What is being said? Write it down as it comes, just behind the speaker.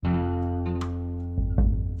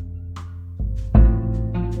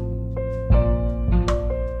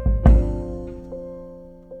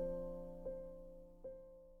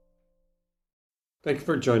Thank you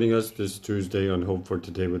for joining us this Tuesday on Hope for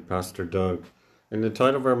Today with Pastor Doug. And the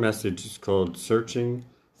title of our message is called Searching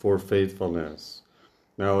for Faithfulness.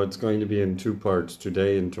 Now, it's going to be in two parts,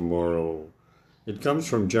 today and tomorrow. It comes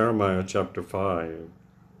from Jeremiah chapter 5.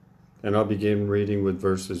 And I'll begin reading with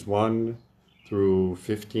verses 1 through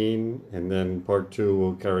 15. And then part 2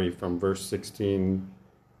 will carry from verse 16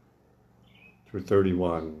 through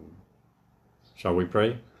 31. Shall we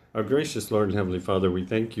pray? Our gracious Lord and Heavenly Father, we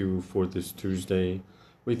thank you for this Tuesday.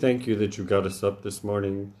 We thank you that you got us up this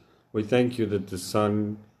morning. We thank you that the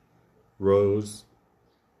sun rose.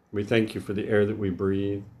 We thank you for the air that we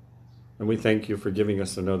breathe. And we thank you for giving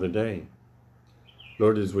us another day.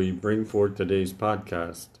 Lord, as we bring forth today's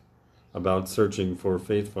podcast about searching for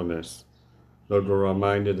faithfulness, Lord, we're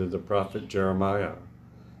reminded of the prophet Jeremiah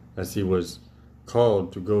as he was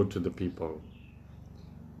called to go to the people.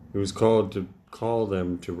 He was called to call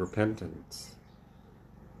them to repentance.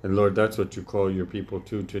 And Lord, that's what you call your people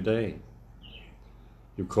to today.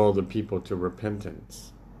 You call the people to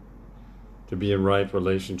repentance, to be in right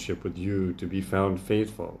relationship with you, to be found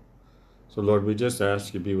faithful. So Lord, we just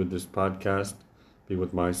ask you to be with this podcast, be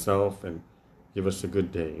with myself, and give us a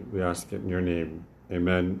good day. We ask it in your name.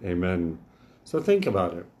 Amen, amen. So think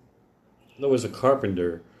about it. There was a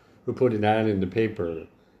carpenter who put an ad in the paper,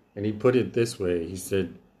 and he put it this way. He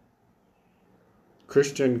said,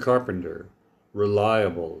 Christian carpenter,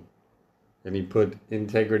 reliable, and he put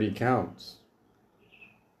integrity counts.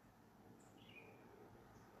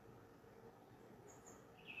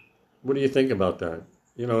 What do you think about that?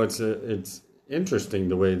 You know, it's interesting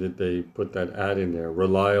the way that they put that ad in there,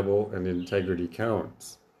 reliable and integrity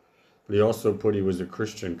counts. But he also put he was a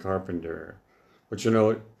Christian carpenter. But you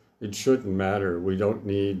know, it shouldn't matter. We don't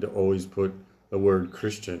need to always put the word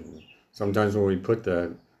Christian. Sometimes when we put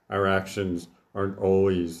that, our actions aren't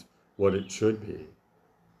always what it should be.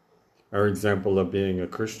 Our example of being a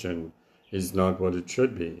Christian is not what it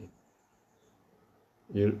should be.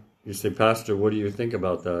 You say, Pastor, what do you think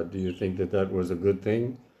about that? Do you think that that was a good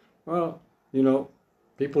thing? Well, you know,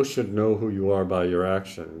 people should know who you are by your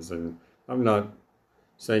actions. And I'm not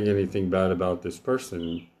saying anything bad about this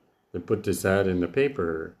person that put this ad in the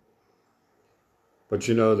paper. But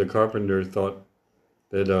you know, the carpenter thought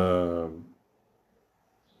that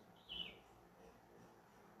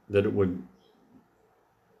that it would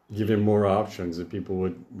give him more options, that people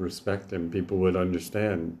would respect him, people would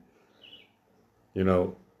understand. You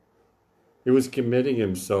know, he was committing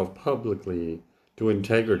himself publicly to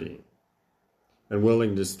integrity and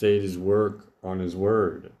willing to state his work on his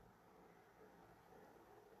word.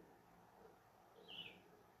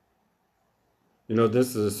 You know,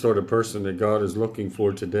 this is the sort of person that God is looking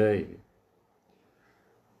for today.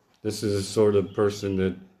 This is the sort of person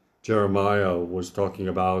that Jeremiah was talking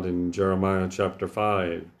about in Jeremiah chapter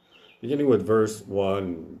 5, beginning with verse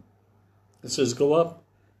 1. It says, Go up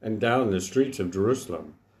and down the streets of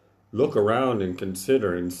Jerusalem. Look around and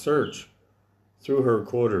consider and search through her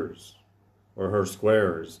quarters or her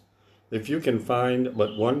squares. If you can find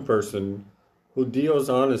but one person who deals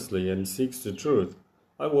honestly and seeks the truth,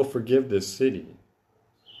 I will forgive this city.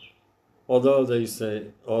 Although they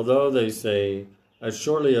say, as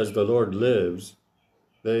surely as the Lord lives,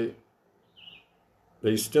 they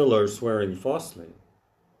still are swearing falsely.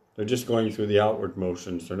 They're just going through the outward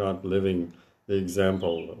motions. They're not living the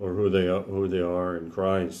example or who they are in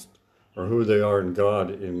Christ or who they are in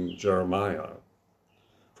God in Jeremiah.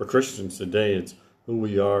 For Christians today, it's who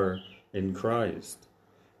we are in Christ.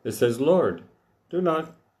 It says, Lord, do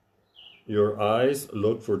not your eyes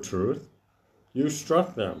look for truth? You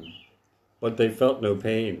struck them, but they felt no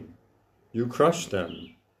pain. You crushed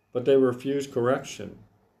them, but they refused correction.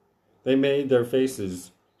 They made their faces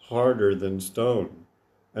harder than stone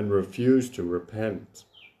and refused to repent.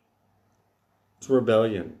 It's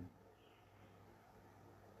rebellion.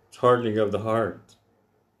 It's hardening of the heart.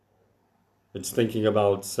 It's thinking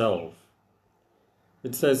about self.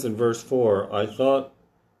 It says in verse 4, I thought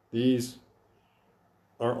these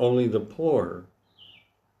are only the poor.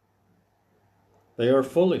 They are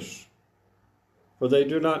foolish, for they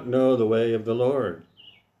do not know the way of the Lord,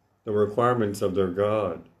 the requirements of their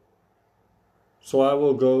God. So I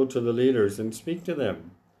will go to the leaders and speak to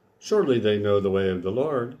them. Surely they know the way of the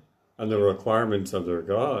Lord and the requirements of their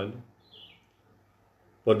God.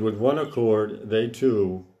 But with one accord, they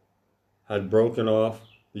too had broken off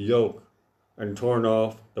the yoke and torn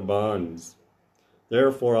off the bonds.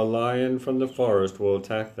 Therefore a lion from the forest will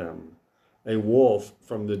attack them. A wolf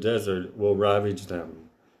from the desert will ravage them.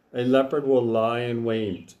 A leopard will lie in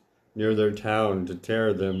wait near their town to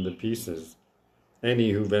tear them to pieces.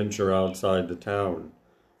 Any who venture outside the town,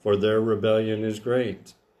 for their rebellion is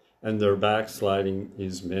great. and their backsliding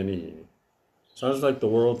is many. Sounds like the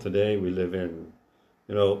world today we live in.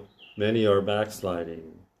 Many are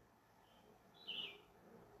backsliding.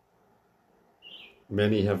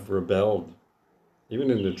 Many have rebelled, even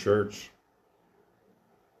in the church.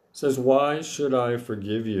 It says, "Why should I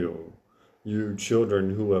forgive you, you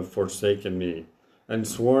children who have forsaken me, and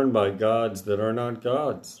sworn by gods that are not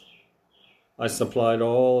gods? I supplied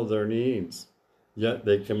all their needs, yet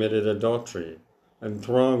they committed adultery, and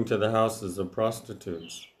thronged to the houses of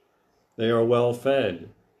prostitutes. They are well fed,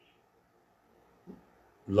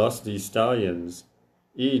 lusty stallions,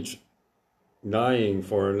 each neighing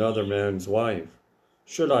for another man's wife.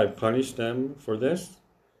 Should I punish them for this?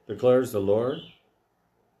 Declares the Lord.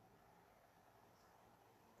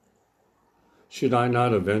 Should I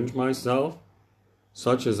not avenge myself,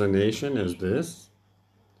 such as a nation as this?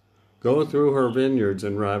 Go through her vineyards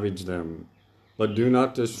and ravage them, but do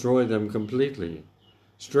not destroy them completely.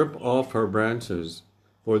 Strip off her branches,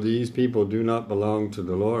 for these people do not belong to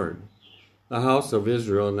the Lord. The house of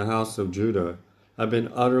Israel and the house of Judah have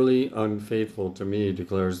been utterly unfaithful to me,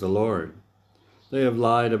 declares the Lord. They have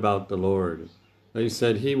lied about the Lord. They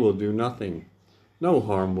said he will do nothing. No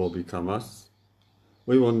harm will become us.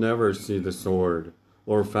 We will never see the sword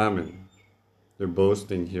or famine. They're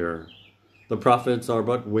boasting here. The prophets are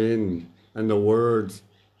but wind, and the words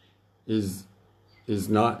is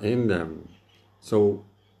not in them. So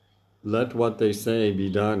let what they say be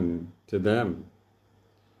done to them.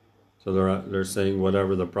 So they're saying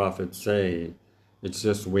whatever the prophets say, it's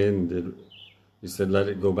just wind. He said, let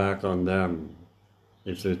it go back on them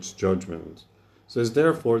if it's judgment. It says,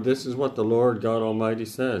 therefore, this is what the Lord God Almighty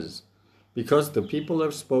says. Because the people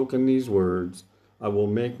have spoken these words, I will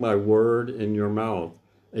make my word in your mouth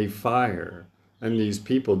a fire, and these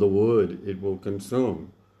people the wood it will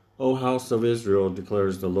consume. O house of Israel,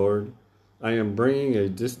 declares the Lord, I am bringing a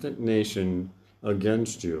distant nation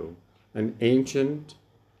against you, an ancient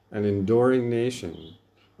and enduring nation,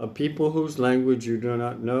 a people whose language you do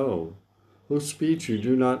not know, whose speech you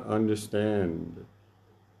do not understand.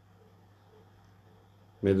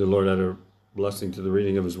 May the Lord add a blessing to the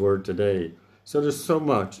reading of his word today. So there's so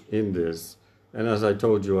much in this. And as I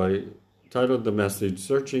told you, I titled the message,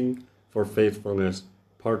 Searching for Faithfulness,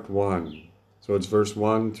 Part 1. So it's verse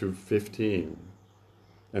 1 through 15.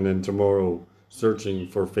 And then tomorrow, Searching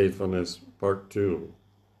for Faithfulness, Part 2.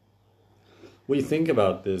 We think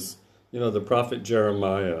about this, the prophet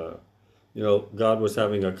Jeremiah, God was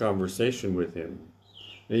having a conversation with him.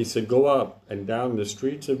 And he said, go up and down the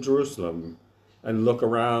streets of Jerusalem and look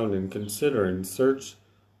around and consider and search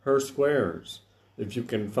her squares. If you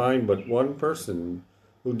can find but one person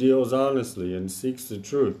who deals honestly and seeks the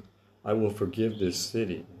truth, I will forgive this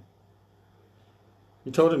city. He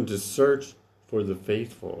told him to search for the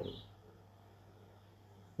faithful.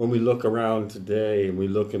 When we look around today and we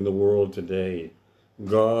look in the world today,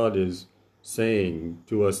 God is saying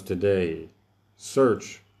to us today,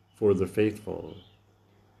 search for the faithful.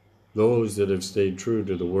 Those that have stayed true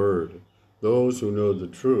to the word. Those who know the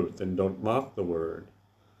truth and don't mock the word.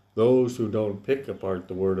 Those who don't pick apart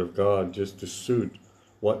the word of God just to suit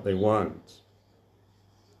what they want.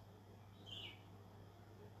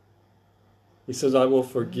 He says, I will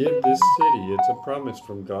forgive this city. It's a promise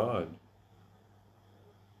from God.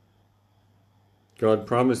 God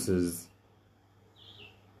promises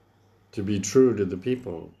to be true to the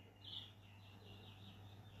people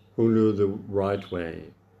who knew the right way.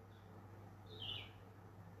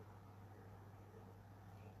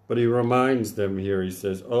 But he reminds them here, he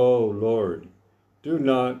says, oh Lord, do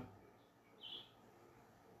not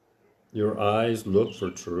your eyes look for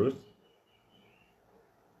truth?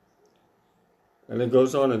 And it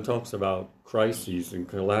goes on and talks about crises and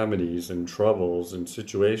calamities and troubles and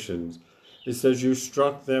situations. It says, you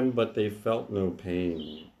struck them, but they felt no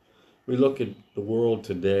pain. We look at the world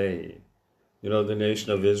today, the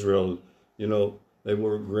nation of Israel, they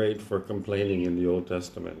were great for complaining in the Old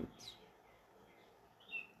Testament.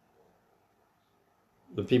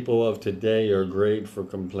 The people of today are great for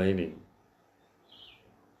complaining.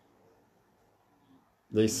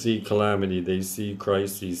 They see calamity, they see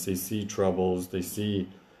crises, they see troubles, they see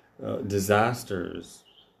disasters,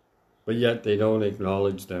 but yet they don't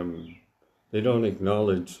acknowledge them. They don't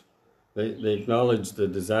acknowledge, they acknowledge the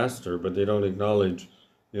disaster, but they don't acknowledge,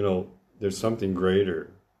 there's something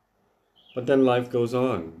greater. But then life goes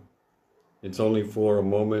on. It's only for a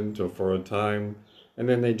moment or for a time, and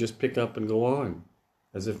then they just pick up and go on,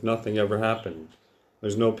 as if nothing ever happened.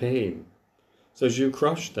 There's no pain. It says you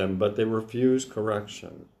crush them, but they refuse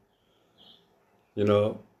correction. We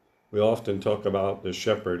often talk about the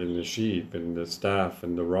shepherd and the sheep and the staff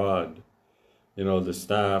and the rod. the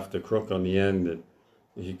staff, the crook on the end, that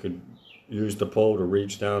he could use the pole to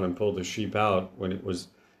reach down and pull the sheep out when it was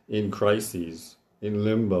in crises, in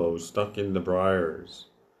limbo, stuck in the briars.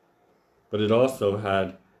 But it also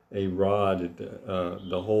had a rod,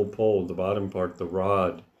 the whole pole, the bottom part, the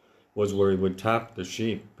rod, was where he would tap the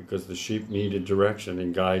sheep because the sheep needed direction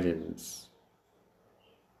and guidance.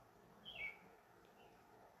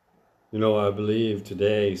 I believe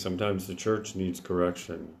today sometimes the church needs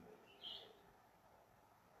correction.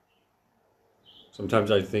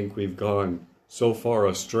 Sometimes I think we've gone so far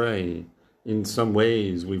astray. In some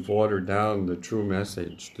ways, we've watered down the true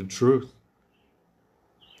message, the truth.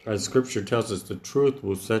 As Scripture tells us, the truth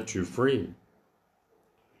will set you free.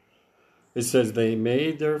 It says, they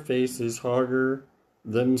made their faces harder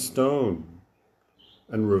than stone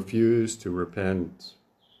and refused to repent.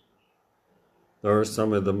 There are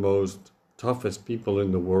some of the most toughest people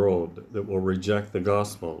in the world that will reject the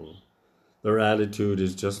gospel. Their attitude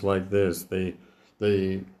is just like this.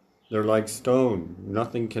 They're like stone.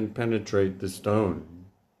 Nothing can penetrate the stone.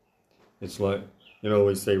 It's like,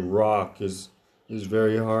 we say rock is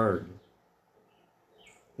very hard.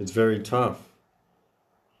 It's very tough.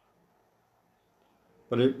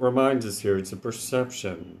 But it reminds us here, it's a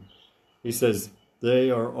perception. He says,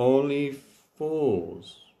 they are only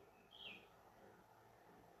fools.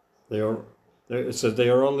 It says they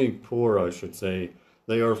are only poor, I should say.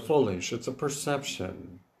 They are foolish. It's a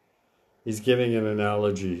perception. He's giving an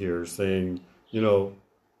analogy here, saying,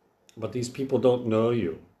 but these people don't know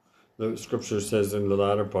you. The Scripture says in the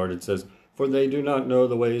latter part, it says, for they do not know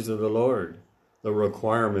the ways of the Lord, the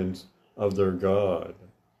requirements of their God.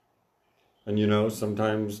 And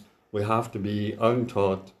sometimes we have to be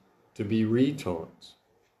untaught to be retaught,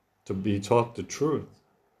 to be taught the truth.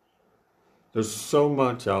 There's so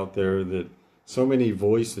much out there, that so many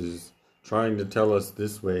voices trying to tell us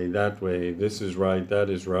this way, this is right, that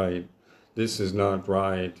is right, this is not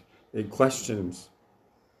right. It questions.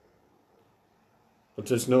 But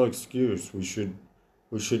there's no excuse. We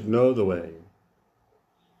should know the way.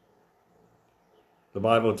 The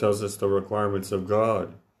Bible tells us the requirements of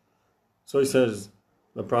God. So he says,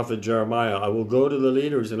 the prophet Jeremiah, I will go to the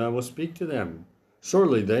leaders and I will speak to them.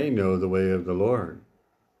 Surely they know the way of the Lord,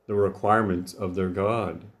 the requirements of their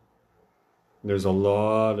God. There's a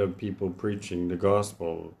lot of people preaching the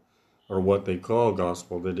gospel, or what they call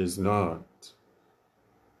gospel, that is not.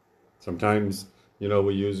 Sometimes, we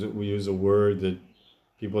use a word that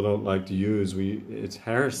people don't like to use. It's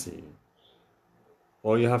heresy.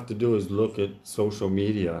 All you have to do is look at social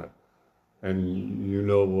media, and you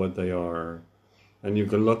know what they are. And you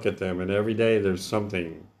can look at them, and every day there's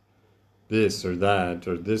something, this or that,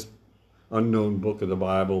 or this unknown book of the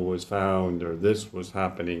Bible was found, or this was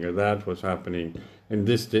happening, or that was happening, and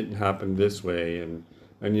this didn't happen this way. And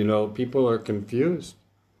people are confused.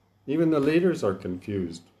 Even the leaders are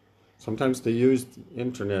confused. Sometimes they use the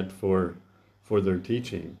internet for their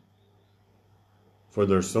teaching, for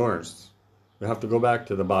their source. We have to go back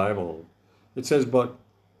to the Bible. It says, but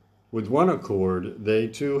with one accord, they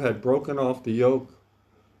too had broken off the yoke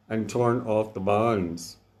and torn off the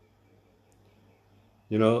bonds.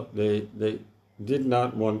 They did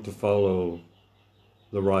not want to follow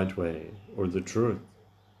the right way or the truth.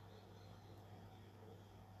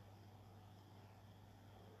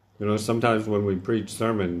 Sometimes when we preach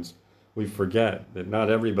sermons, we forget that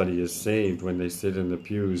not everybody is saved when they sit in the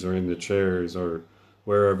pews or in the chairs or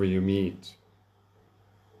wherever you meet.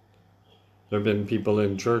 There have been people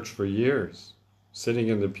in church for years, sitting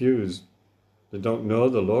in the pews, that don't know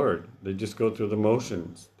the Lord. They just go through the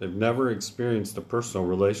motions. They've never experienced a personal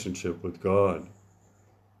relationship with God.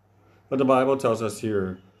 But the Bible tells us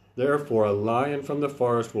here, therefore a lion from the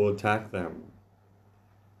forest will attack them.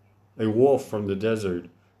 A wolf from the desert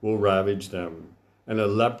will ravage them, and a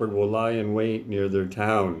leopard will lie in wait near their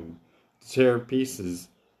town, to tear pieces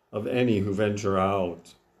of any who venture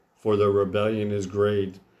out. For their rebellion is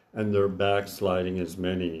great, and their backsliding is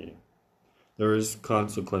many. There is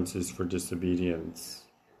consequences for disobedience.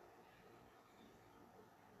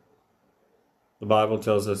 The Bible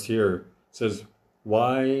tells us here, says,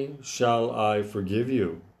 why shall I forgive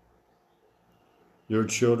you? Your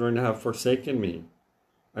children have forsaken me,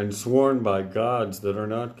 and sworn by gods that are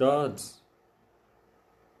not gods.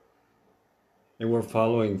 And we're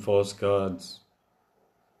following false gods.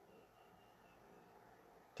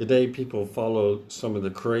 Today people follow some of the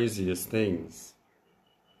craziest things.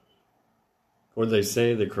 Or they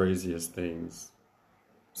say the craziest things.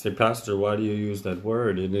 Say, Pastor, why do you use that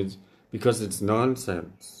word? And it's because it's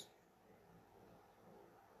nonsense.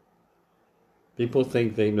 People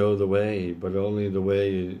think they know the way, but only the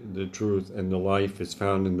way, the truth, and the life is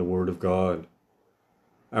found in the Word of God.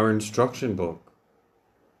 our instruction book.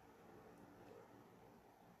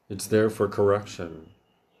 It's there for correction.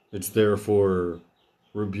 It's there for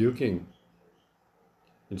rebuking.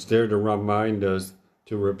 It's there to remind us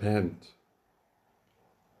to repent.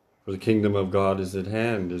 For the kingdom of God is at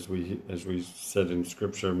hand, as we said in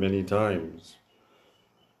Scripture many times.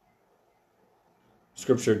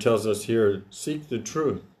 Scripture tells us here, seek the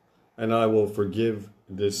truth, and I will forgive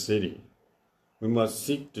this city. We must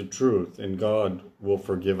seek the truth, and God will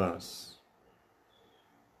forgive us.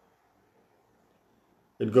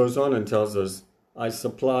 It goes on and tells us, I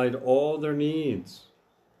supplied all their needs,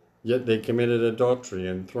 yet they committed adultery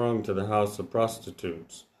and thronged to the house of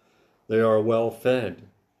prostitutes. They are well fed.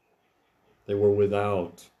 They were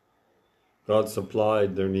without. God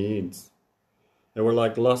supplied their needs. They were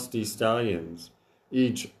like lusty stallions,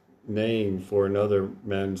 each neighing for another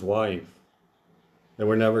man's wife. They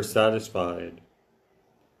were never satisfied.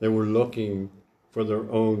 They were looking for their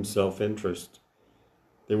own self-interest.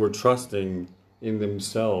 They were trusting in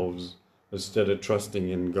themselves instead of trusting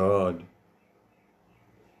in God.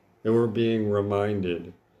 They were being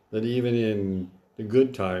reminded that even in the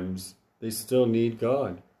good times, they still need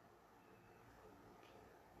God.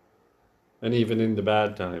 And even in the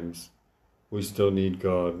bad times, we still need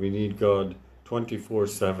God. We need God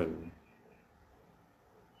 24/7.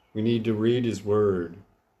 We need to read His Word.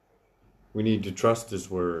 We need to trust His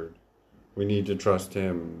Word. We need to trust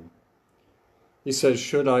Him. He says,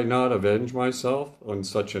 should I not avenge myself on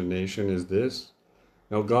such a nation as this?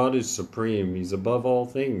 Now God is supreme. He's above all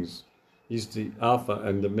things. He's the Alpha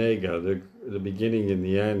and the Omega, the beginning and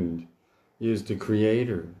the end. He is the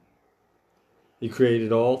Creator. He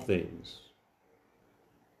created all things.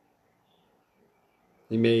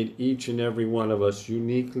 He made each and every one of us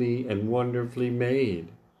uniquely and wonderfully made.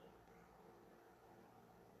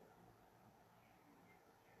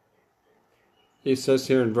 He says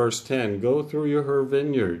here in verse 10, go through her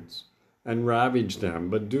vineyards and ravage them,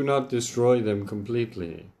 but do not destroy them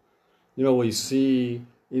completely. You know, we see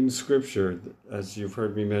in Scripture, as you've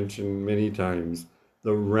heard me mention many times,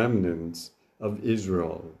 the remnants of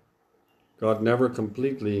Israel. God never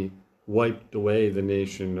completely wiped away the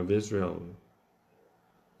nation of Israel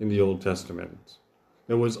in the Old Testament.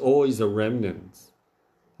 There was always a remnant.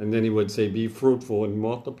 And then He would say, be fruitful and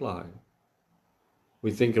multiply. We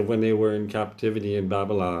think of when they were in captivity in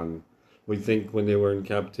Babylon. We think when they were in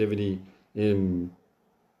captivity in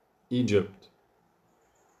Egypt.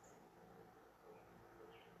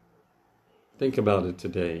 Think about it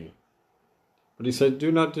today. But He said,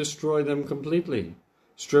 do not destroy them completely.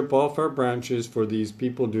 Strip off our branches, for these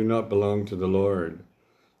people do not belong to the Lord.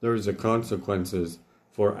 There is the consequences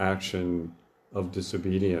for action of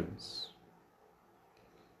disobedience.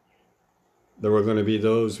 There were going to be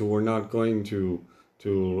those who were not going to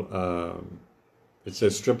it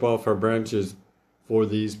says, strip off our branches, for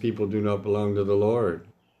these people do not belong to the Lord.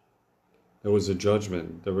 There was a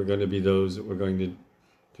judgment. There were going to be those that were going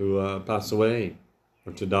to pass away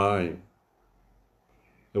or to die.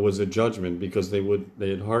 There was a judgment because they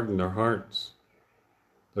had hardened their hearts.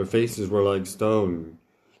 Their faces were like stone.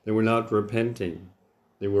 They were not repenting.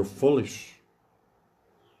 They were foolish.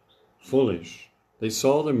 Foolish. They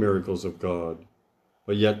saw the miracles of God,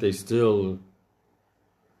 but yet they still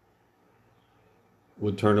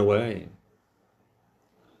would turn away.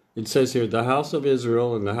 It says here, the house of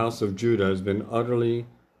Israel and the house of Judah has been utterly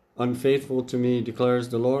unfaithful to me, declares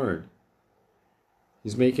the Lord.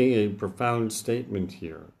 He's making a profound statement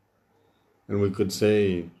here. And we could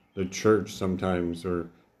say the church sometimes, or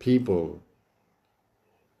people,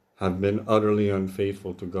 have been utterly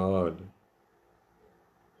unfaithful to God.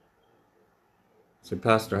 Say,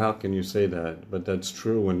 Pastor, how can you say that? But that's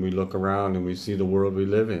true when we look around and we see the world we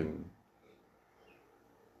live in.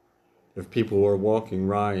 If people were walking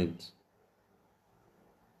right,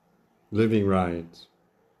 living right,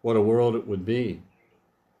 what a world it would be.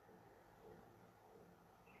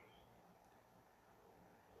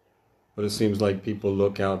 But it seems like people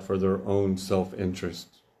look out for their own self-interest.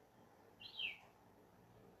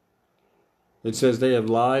 It says they have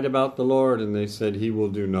lied about the Lord and they said He will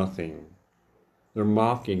do nothing. They're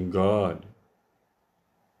mocking God.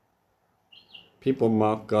 People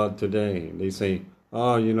mock God today. They say,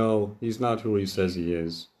 oh, you know, He's not who He says He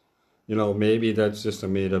is. You know, maybe that's just a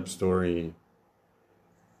made-up story.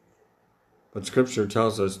 But Scripture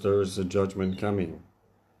tells us there is a judgment coming.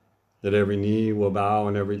 That every knee will bow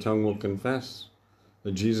and every tongue will confess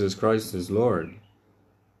that Jesus Christ is Lord.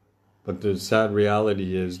 But the sad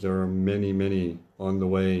reality is there are many, many on the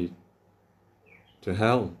way to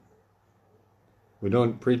hell. We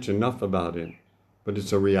don't preach enough about it, but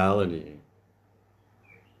it's a reality.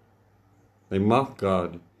 They mock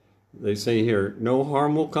God. They say here, no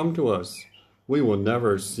harm will come to us. We will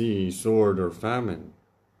never see sword or famine.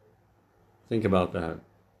 Think about that.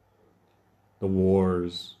 The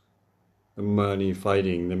wars, the money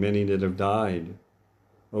fighting, the many that have died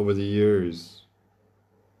over the years.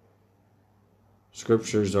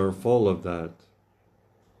 Scriptures are full of that.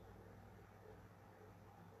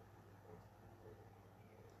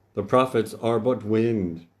 The prophets are but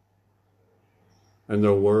wind, and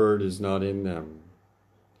their word is not in them.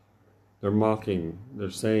 They're mocking.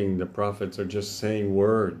 They're saying the prophets are just saying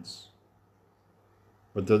words.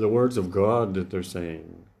 But they're the words of God that they're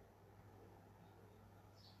saying.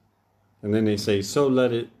 And then they say, so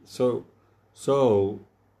let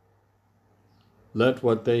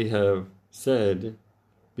what they have said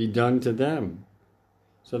be done to them.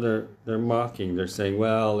 So they're mocking. They're saying,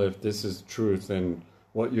 well, if this is truth, then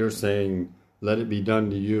what you're saying, let it be done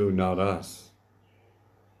to you, not us.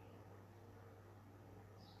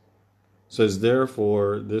 Says,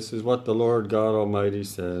 therefore, this is what the Lord God Almighty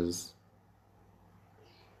says.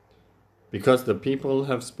 Because the people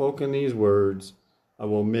have spoken these words, I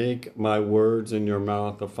will make my words in your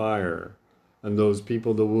mouth a fire, and those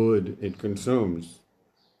people the wood it consumes.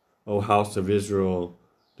 O house of Israel,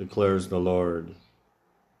 declares the Lord.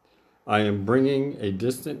 I am bringing a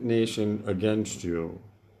distant nation against you,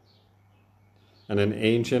 and an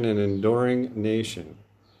ancient and enduring nation,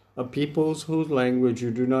 a peoples whose language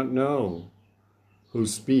you do not know,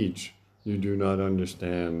 whose speech you do not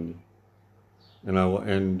understand. And I will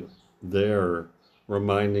end there,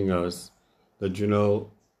 reminding us that,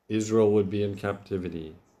 Israel would be in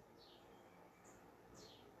captivity.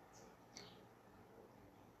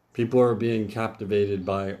 People are being captivated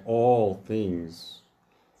by all things.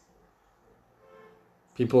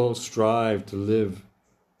 People strive to live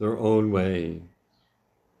their own way.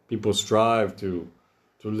 People strive to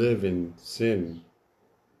live in sin.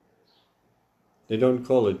 They don't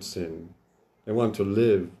call it sin. They want to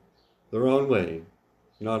live their own way,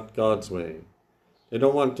 not God's way. They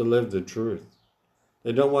don't want to live the truth.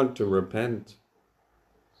 They don't want to repent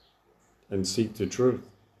and seek the truth.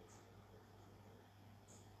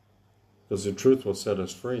 Because the truth will set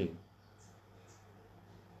us free.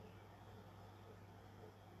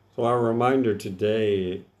 So our reminder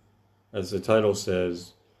today, as the title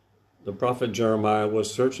says, the prophet Jeremiah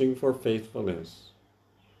was searching for faithfulness.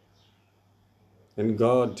 And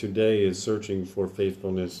God today is searching for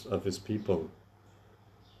faithfulness of his people.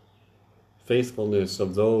 Faithfulness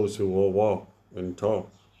of those who will walk and talk.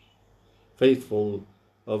 Faithful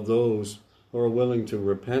of those who are willing to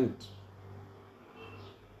repent.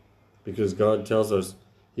 Because God tells us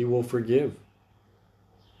he will forgive.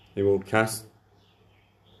 He will cast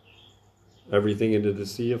everything into the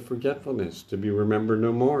sea of forgetfulness, to be remembered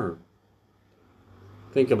no more.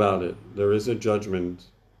 Think about it. There is a judgment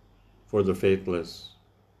for the faithless.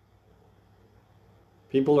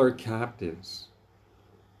 People are captives.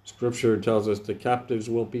 Scripture tells us the captives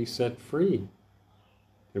will be set free,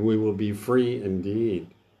 and we will be free indeed.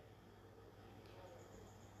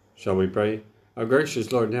 Shall we pray? Our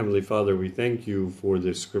gracious Lord and Heavenly Father, we thank you for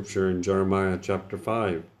this scripture in Jeremiah chapter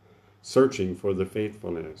 5, searching for the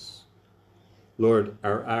faithfulness. Lord,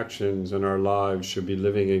 our actions and our lives should be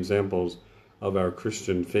living examples of our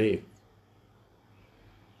Christian faith,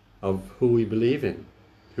 of who we believe in,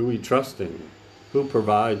 who we trust in, who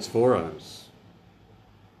provides for us.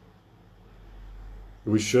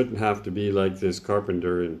 We shouldn't have to be like this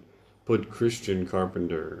carpenter and put Christian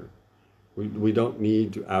carpenter. We don't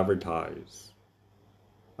need to advertise.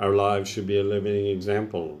 Our lives should be a living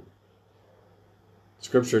example.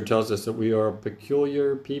 Scripture tells us that we are a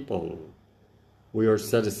peculiar people. We are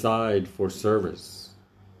set aside for service.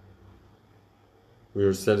 We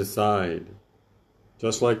are set aside.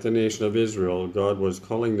 Just like the nation of Israel, God was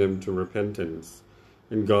calling them to repentance.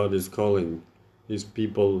 And God is calling his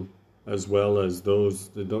people, as well as those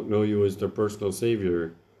that don't know you as their personal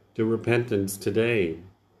Savior, to repentance today.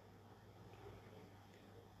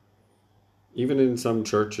 Even in some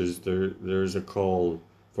churches, there's a call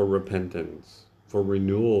for repentance, for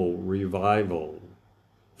renewal, revival,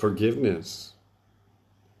 forgiveness.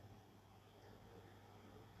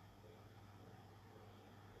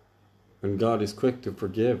 And God is quick to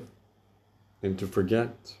forgive and to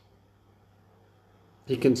forget.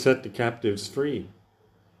 He can set the captives free.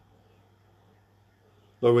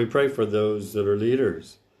 Lord, we pray for those that are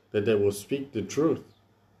leaders, that they will speak the truth,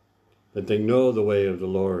 that they know the way of the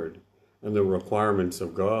Lord and the requirements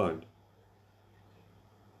of God.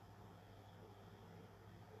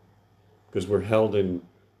 Because we're held in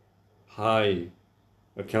high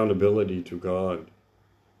accountability to God.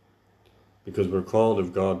 because we're called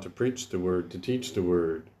of God to preach the word, to teach the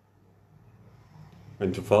word,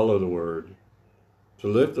 and to follow the word, to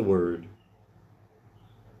live the word.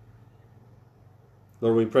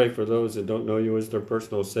 Lord, we pray for those that don't know you as their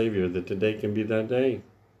personal Savior, that today can be that day.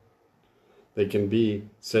 They can be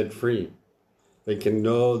set free. They can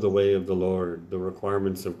know the way of the Lord, the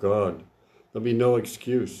requirements of God. There'll be no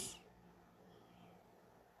excuse.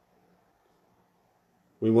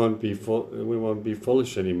 We won't be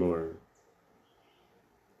foolish anymore.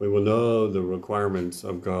 We will know the requirements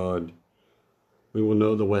of God. We will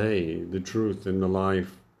know the way, the truth, and the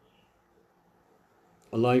life.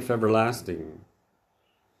 A life everlasting.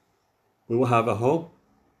 We will have a hope.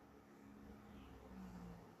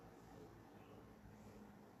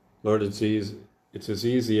 Lord, it's as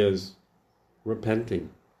easy as repenting,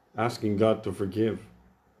 asking God to forgive.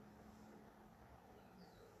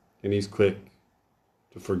 And He's quick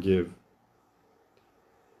to forgive.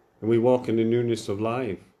 And we walk in the newness of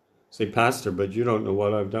life. Say, Pastor, but you don't know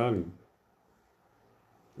what I've done.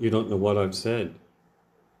 You don't know what I've said.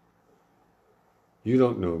 You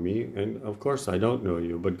don't know me, and of course I don't know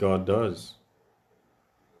you, but God does.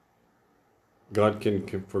 God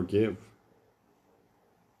can forgive.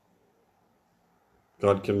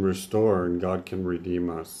 God can restore, and God can redeem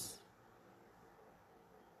us.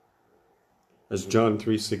 As John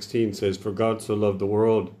 3:16 says, for God so loved the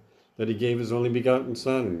world that He gave His only begotten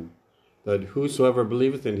Son, that whosoever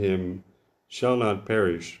believeth in Him shall not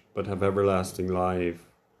perish, but have everlasting life.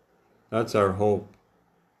 That's our hope.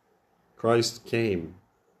 Christ came.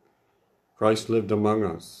 Christ lived among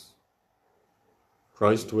us.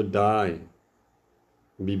 Christ would die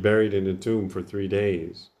and be buried in a tomb for 3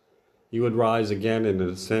 days. He would rise again and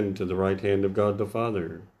ascend to the right hand of God the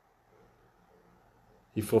Father.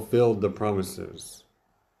 He fulfilled the promises.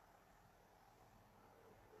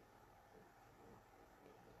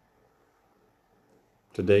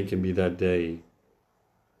 Today can be that day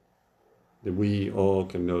that we all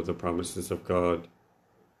can know the promises of God,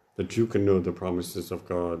 that you can know the promises of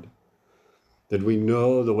God, that we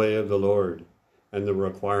know the way of the Lord and the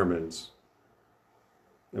requirements,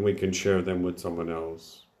 and we can share them with someone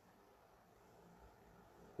else.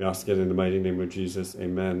 We ask it in the mighty name of Jesus.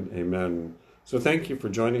 Amen. Amen. So thank you for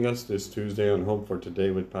joining us this Tuesday on Hope for Today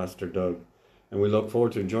with Pastor Doug. And we look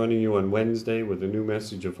forward to joining you on Wednesday with a new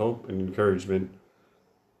message of hope and encouragement.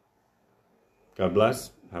 God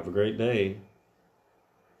bless. Have a great day.